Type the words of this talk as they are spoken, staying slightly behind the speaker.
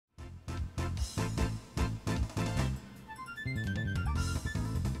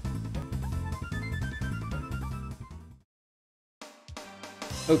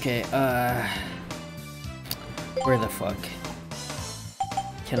Okay, where the fuck?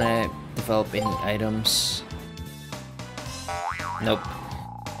 Can I develop any items? Nope.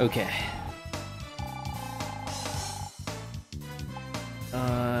 Okay.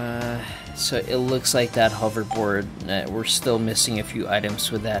 So it looks like that hoverboard, we're still missing a few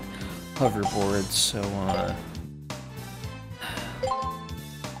items with that hoverboard, so,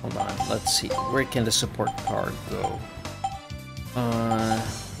 hold on, let's see, where can the support card go?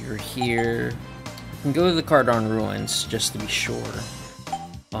 You're here. You can go to the card on ruins, just to be sure.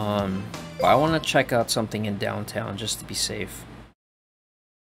 But I want to check out something in downtown, just to be safe.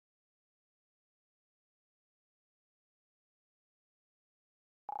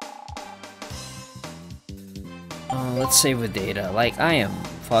 Let's save with data. Like, I am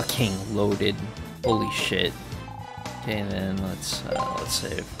fucking loaded. Holy shit. Okay, then let's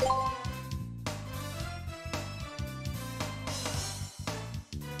save.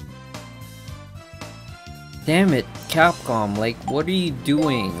 Damn it, Capcom, like, what are you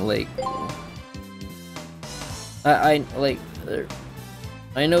doing? Like, I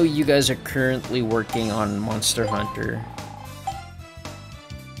know you guys are currently working on Monster Hunter,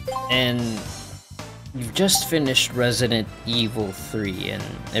 and you've just finished Resident Evil 3 and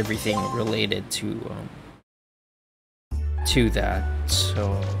everything related to that,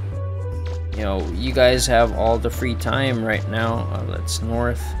 so, you know, you guys have all the free time right now. That's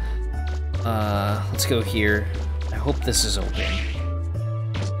north. Let's go here. I hope this is open.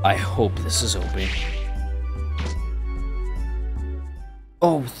 I hope this is open.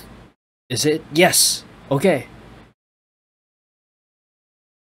 Oh, is it? Yes! Okay.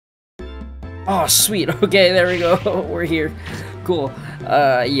 Oh, sweet. Okay, there we go. We're here. Cool.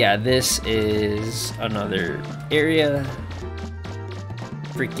 Yeah, this is another area.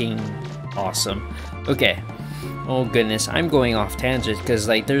 Freaking awesome. Okay. Oh goodness, I'm going off tangent because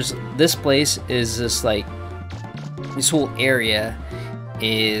like this place is just like this whole area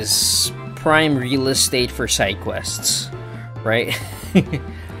is prime real estate for side quests, right?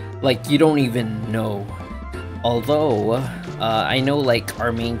 Like you don't even know. Although I know like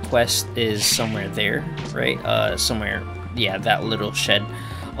our main quest is somewhere there, right? Somewhere, yeah, that little shed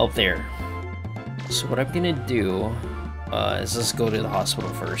up there. So what I'm gonna do is let's go to the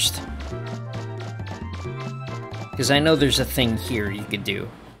hospital first. Because I know there's a thing here you could do.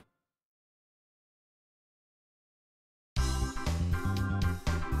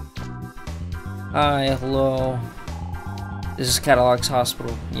 Hi, hello. This is Catalog's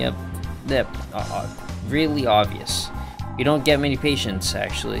hospital. Yep. Really obvious. You don't get many patients,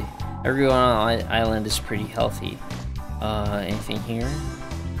 actually. Everyone on the island is pretty healthy. Anything here?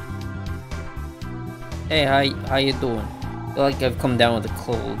 Hey, how you doing? I feel like I've come down with a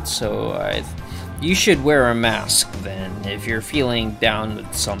cold, so you should wear a mask then, if you're feeling down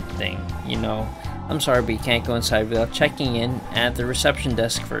with something, you know. I'm sorry, but you can't go inside without checking in at the reception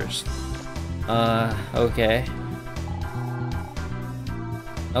desk first. Okay.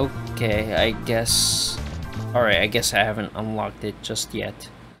 Okay, I guess... Alright, I guess I haven't unlocked it just yet.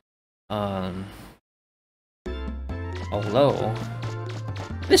 Hello?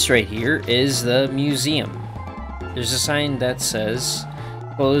 This right here is the museum. There's a sign that says...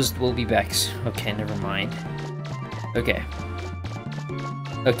 Closed, we'll be back. Okay, never mind. Okay.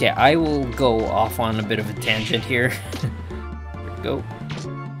 Okay, I will go off on a bit of a tangent here. Here we go.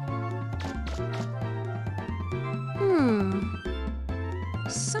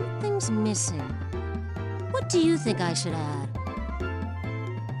 Something's missing. What do you think I should add?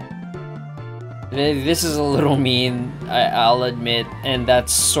 This is a little mean, I'll admit, and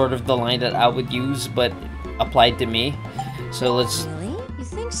that's sort of the line that I would use, but applied to me. So let's... Really? You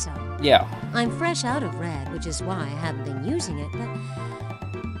think so? Yeah. I'm fresh out of red, which is why I haven't been using it, but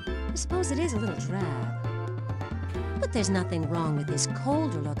I suppose it is a little drab. But there's nothing wrong with this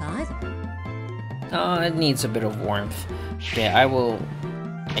colder look either. Oh, it needs a bit of warmth. Okay, I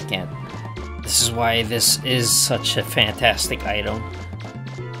can't. This is why this is such a fantastic item.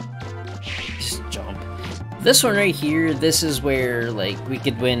 Just jump. This one right here, this is where, like, we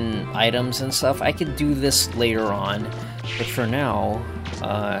could win items and stuff. I could do this later on, but for now,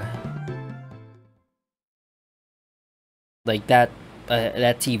 like, that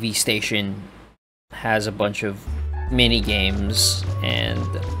TV station has a bunch of mini games, and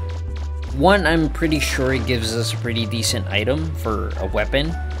one, I'm pretty sure it gives us a pretty decent item for a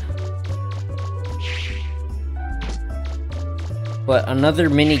weapon. But another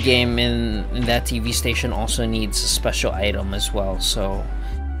mini game in that TV station also needs a special item as well, so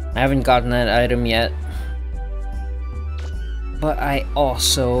I haven't gotten that item yet. But I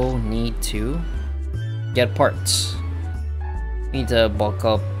also need to get parts. Need to bulk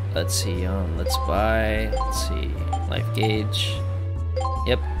up. Let's see. Let's buy. Let's see. Life gauge.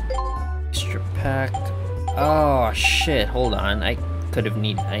 Yep. Extra pack. Oh shit! Hold on. I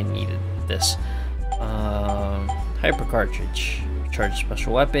needed this. Hyper cartridge. Charge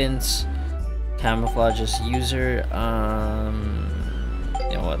special weapons. Camouflages user.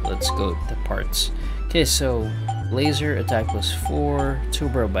 You know what? Let's go to parts. Okay, so laser attack plus 4.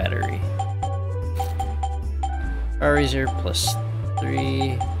 Turbo battery. Fire razor plus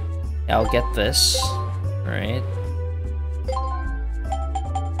 3. Yeah, I'll get this. Alright.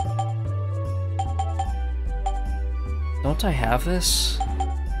 Don't I have this?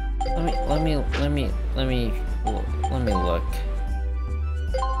 Let me look.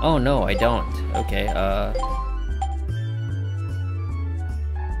 Oh no, I don't. Okay,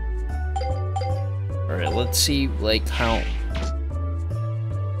 alright, let's see like how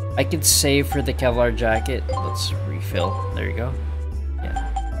I could save for the Kevlar jacket. Let's refill. There you go. Yeah.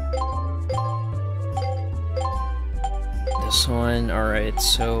 This one, alright,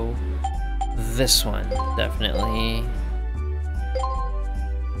 so this one, definitely.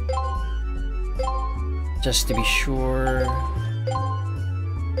 Just to be sure.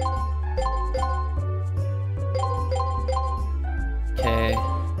 Okay.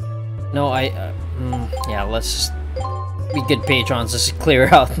 No, yeah, let's just be good patrons. Let's clear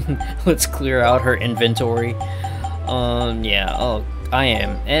out. Let's clear out her inventory. Yeah. Oh, I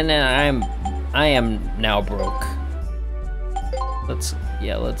am, and I am now broke. Let's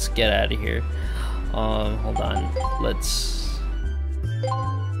get out of here. Hold on. Let's.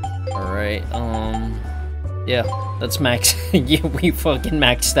 All right. Yeah, let's max. Yeah, we fucking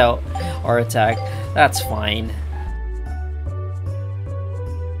maxed out our attack. That's fine.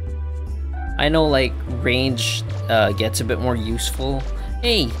 I know, like, range gets a bit more useful.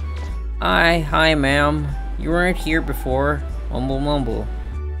 Hey! Hi, ma'am. You weren't here before. Mumble.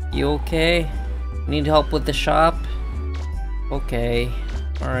 You okay? Need help with the shop? Okay.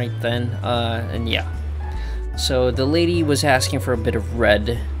 Alright then. And yeah. So, the lady was asking for a bit of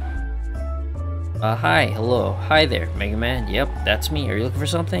red. Hi, hello. Hi there, Mega Man. Yep, that's me. Are you looking for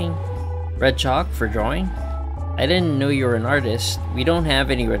something? Red chalk for drawing? I didn't know you were an artist. We don't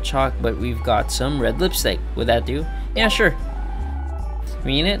have any red chalk, but we've got some red lipstick. Would that do? Yeah, sure.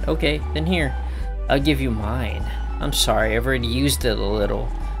 Mean it? Okay, then here. I'll give you mine. I'm sorry, I've already used it a little.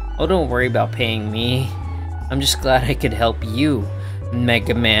 Oh, don't worry about paying me. I'm just glad I could help you,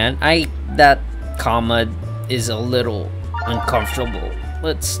 Mega Man. That comma is a little uncomfortable.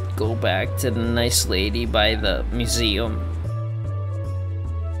 Let's go back to the nice lady by the museum.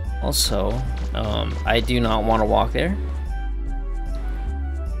 Also, I do not want to walk there.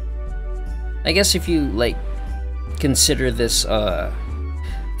 I guess if you, like, consider this,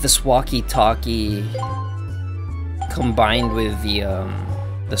 this walkie-talkie combined with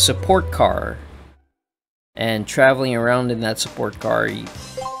the support car and traveling around in that support car,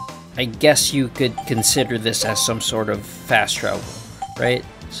 I guess you could consider this as some sort of fast travel, right?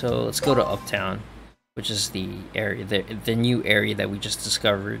 So let's go to Uptown, which is the area, the new area that we just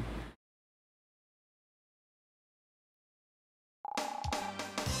discovered.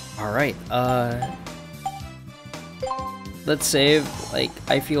 Alright, let's save. Like,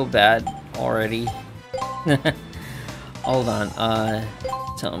 I feel bad already. Hold on,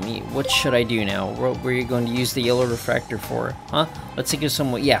 tell me, what should I do now? What were you going to use the yellow refractor for? Huh? Let's think of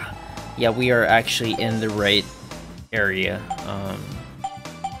some. Yeah, we are actually in the right area.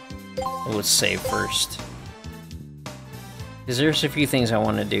 Let's save first, because there's a few things I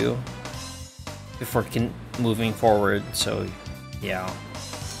want to do before moving forward, so yeah.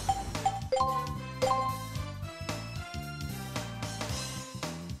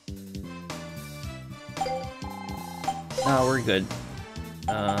 No, we're good.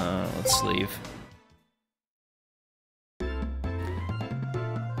 Let's leave.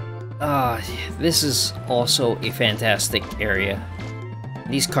 This is also a fantastic area.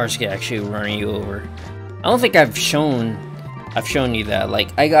 These cars can actually run you over. I don't think I've shown you that. Like,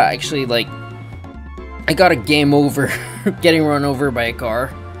 I got a game over getting run over by a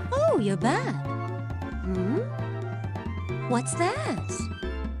car. Oh, you're back. What's that?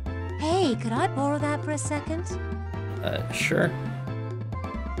 Hey, could I borrow that for a second? Sure.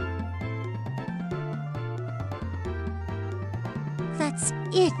 That's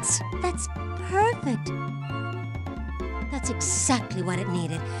it. That's perfect. That's exactly what it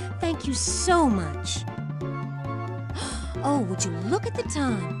needed. Thank you so much. Oh, would you look at the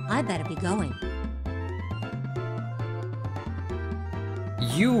time? I better be going.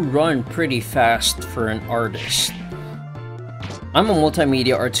 You run pretty fast for an artist. I'm a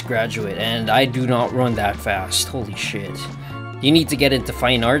multimedia arts graduate, and I do not run that fast. Holy shit. You need to get into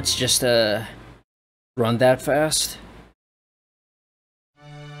fine arts just to run that fast?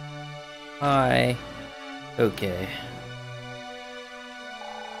 Hi. Okay.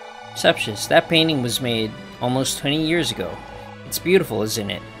 Receptionist, that painting was made almost 20 years ago. It's beautiful,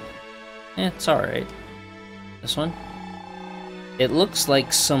 isn't it? It's alright. This one? It looks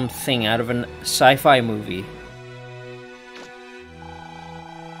like something out of a sci-fi movie.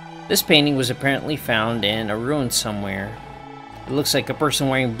 This painting was apparently found in a ruin somewhere. It looks like a person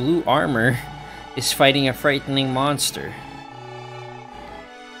wearing blue armor is fighting a frightening monster.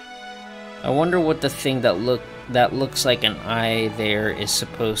 I wonder what the thing that looks like an eye there is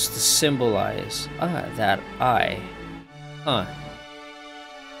supposed to symbolize. Ah, that eye. Huh.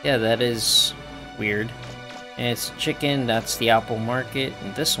 Yeah, that is weird. And it's chicken, that's the apple market,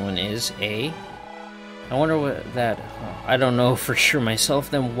 and this one is a... I wonder what that... I don't know for sure myself.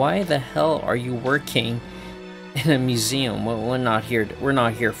 Then why the hell are you working in a museum? Well, we're not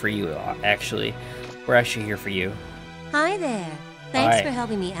here for you, actually. We're actually here for you. Hi there. Thanks for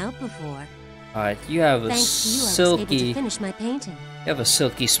helping me out before. You have a Thanks to you, I was able to finish my painting. You have a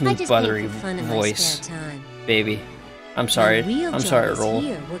silky, smooth, buttery voice, time. baby. I'm sorry. My real I'm sorry, job is Roll.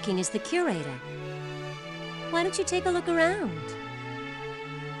 here, working as the curator. Why don't you take a look around?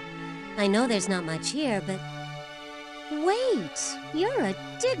 I know there's not much here, but... Wait! You're a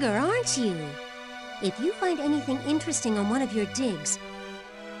digger, aren't you? If you find anything interesting on one of your digs,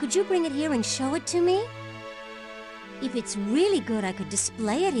 could you bring it here and show it to me? If it's really good, I could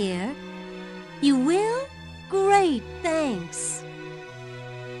display it here. You will? Great, thanks.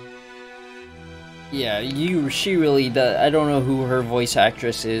 Yeah, she really does. I don't know who her voice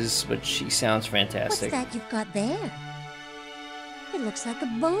actress is, but she sounds fantastic. What's that you've got there? It looks like a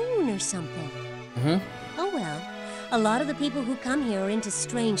bone or something. Mm-hmm. Oh well, a lot of the people who come here are into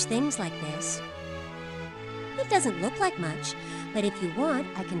strange things like this. It doesn't look like much, but if you want,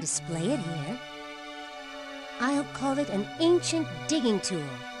 I can display it here. I'll call it an ancient digging tool.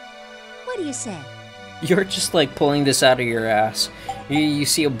 What do you say? You're just like pulling this out of your ass. You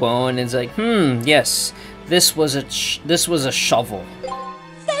see a bone and it's like, yes, this was a shovel.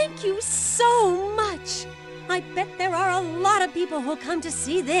 Thank you so much. I bet there are a lot of people who'll come to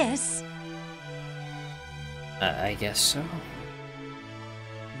see this. I guess so.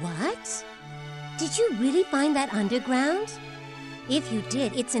 What? Did you really find that underground? If you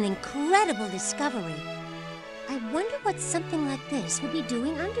did, it's an incredible discovery. I wonder what something like this would be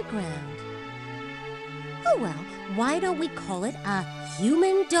doing underground. Oh well, why don't we call it a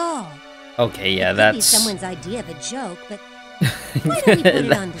human doll? Okay, yeah, it that's... could be someone's idea of a joke, but why don't we put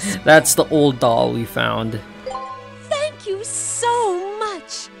it on display? That's the old doll we found. Thank you so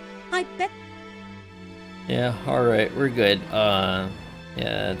much. I bet... Yeah, alright, we're good.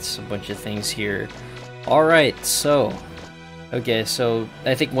 Yeah, it's a bunch of things here. Alright, so... Okay, so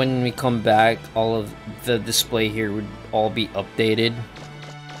I think when we come back, all of the display here would all be updated.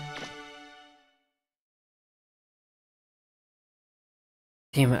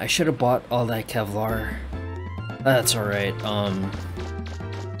 Damn it, I should have bought all that Kevlar. That's alright,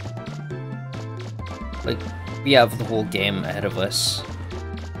 like, we have the whole game ahead of us.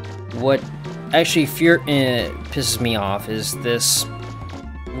 What actually pisses me off is this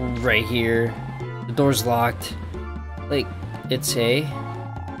right here. The door's locked. Like, this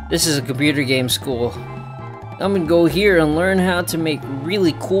is a computer game school. I'm gonna go here and learn how to make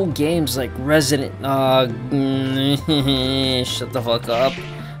really cool games like Resident... shut the fuck up.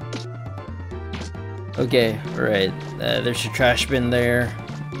 Okay, alright. There's your trash bin there.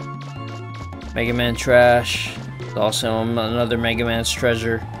 Mega Man trash. There's also another Mega Man's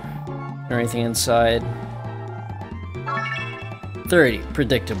treasure. Everything inside. 30.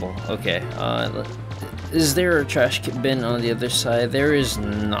 Predictable. Okay. Is there a trash bin on the other side? There is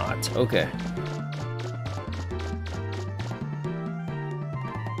not. Okay.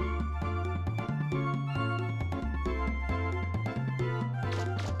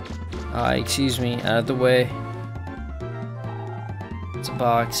 Excuse me, out of the way. It's a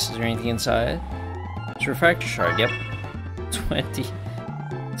box. Is there anything inside? It's a refractor shard, yep. 20.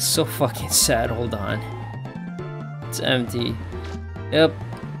 So fucking sad, hold on. It's empty. Yep.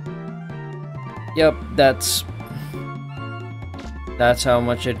 Yep, that's how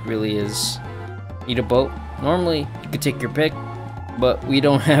much it really is. Need a boat? Normally, you could take your pick, but we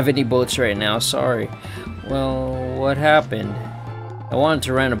don't have any boats right now, sorry. Well, what happened? I wanted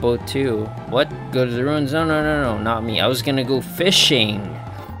to rent a boat too. What? Go to the ruins? No, not me. I was gonna go fishing.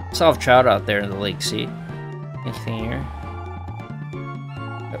 Saw trout out there in the lake, see? Anything here?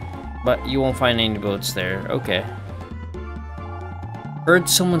 But you won't find any boats there. Okay. Heard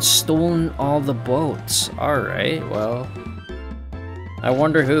someone stolen all the boats. Alright, well. I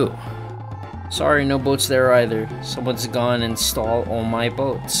wonder who. Sorry, no boats there either. Someone's gone and stole all my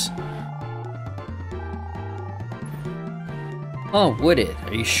boats. Oh, would it?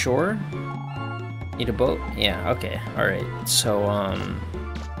 Are you sure? Need a boat? Yeah, okay. Alright. So,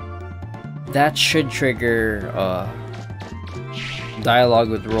 that should trigger, dialogue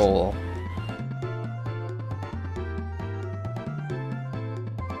with Roll.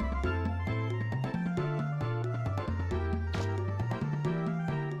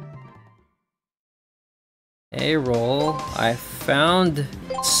 Hey, Roll. I found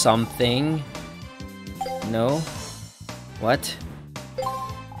something. No? What?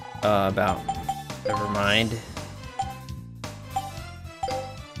 About. Never mind.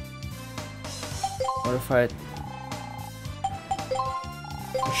 What if I...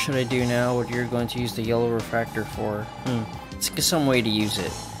 What should I do now? What you're going to use the yellow refractor for? Let's get some way to use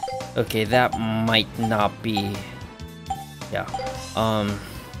it. Okay, that might not be... Yeah.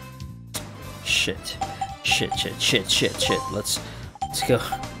 Shit. Shit. Let's go.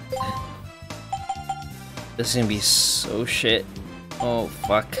 This is gonna be so shit. Oh,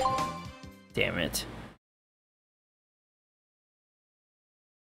 fuck. Damn it.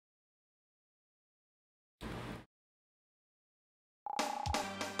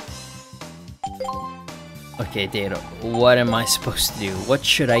 Okay, Data, what am I supposed to do? What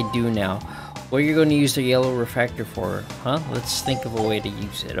should I do now? What are you going to use the yellow refractor for? Huh? Let's think of a way to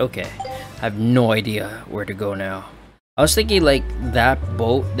use it. Okay. I have no idea where to go now. I was thinking, like, that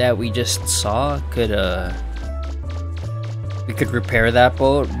boat that we just saw could, we could repair that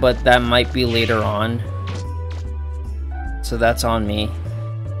boat, but that might be later on. So that's on me.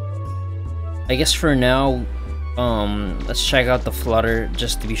 I guess for now, let's check out the flutter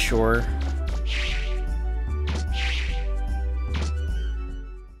just to be sure.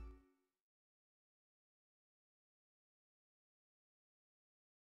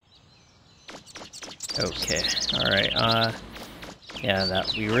 Okay, alright, yeah,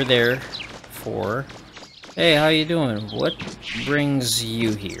 that we were there for. Hey, how you doing? What brings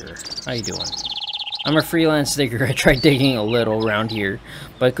you here? How you doing? I'm a freelance digger. I tried digging a little around here,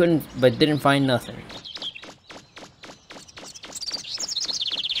 but didn't find nothing.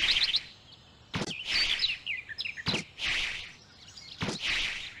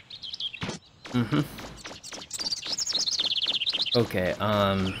 Okay,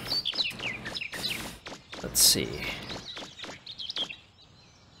 let's see.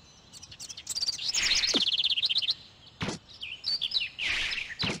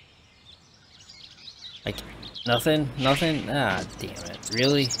 Like, nothing? Nothing? Ah, damn it.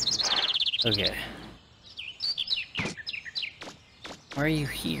 Really? Okay. Why are you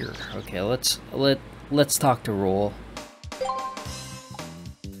here? Okay, let's talk to Roll.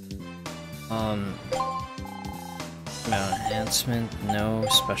 Mount enhancement, no.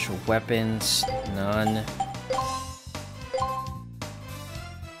 Special weapons, none.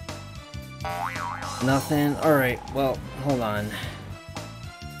 Nothing. Alright, well, hold on.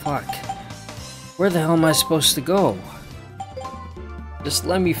 Fuck. Where the hell am I supposed to go? Just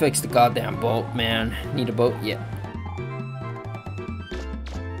let me fix the goddamn boat, man. Need a boat? Yeah.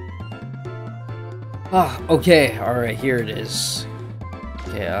 Ah, okay. Alright, here it is.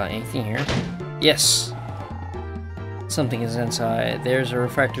 Okay, anything here? Yes. Something is inside. There's a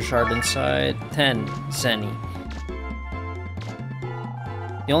refractor shard inside. 10 Zenny.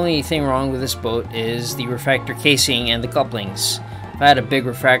 The only thing wrong with this boat is the refractor casing and the couplings. If I had a big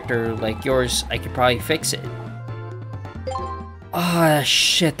refractor like yours, I could probably fix it. Ah,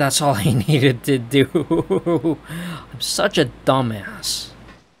 shit, that's all I needed to do. I'm such a dumbass.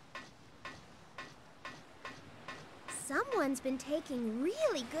 Someone's been taking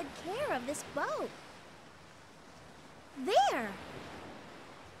really good care of this boat. There!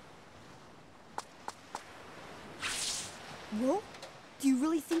 Well, do you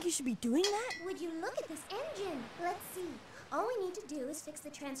really think you should be doing that? Would you look at this engine? Let's see. All we need to do is fix the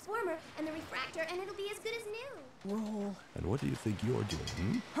transformer and the refractor, and it'll be as good as new. Roll. And what do you think you're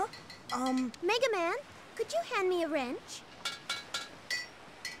doing, Huh? Mega Man, could you hand me a wrench?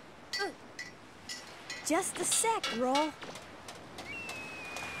 Just a sec, Roll.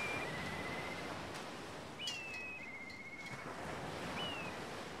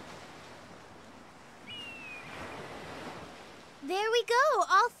 There we go,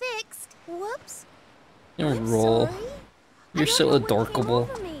 all fixed. Whoops. I'm Roll. sorry. You're so I don't know what came adorable.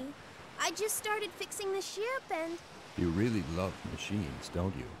 over me. I just started fixing the ship and... You really love machines,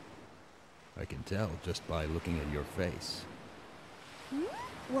 don't you? I can tell just by looking at your face.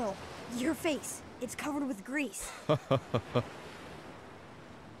 Well, your face. It's covered with grease.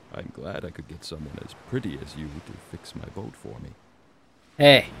 I'm glad I could get someone as pretty as you to fix my boat for me.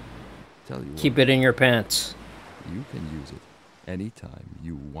 Hey, Tell you keep what, it in your pants. you can use it anytime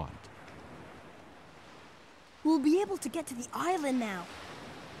you want. We'll be able to get to the island now.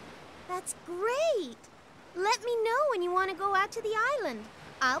 That's great! Let me know when you want to go out to the island.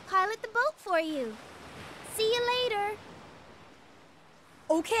 I'll pilot the boat for you. See you later.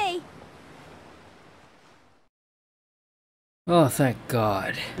 Okay. Oh, thank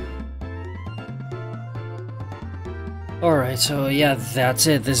God. Alright, so yeah, that's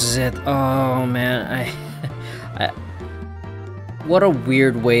it. This is it. Oh, man. What a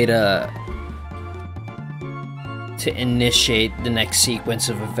weird way to initiate the next sequence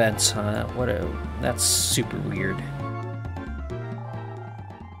of events, huh? That's super weird.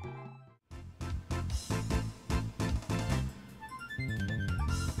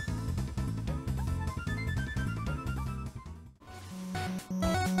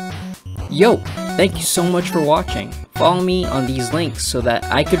 Yo, thank you so much for watching. Follow me on these links so that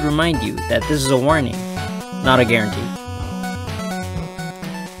I could remind you that this is a warning, not a guarantee.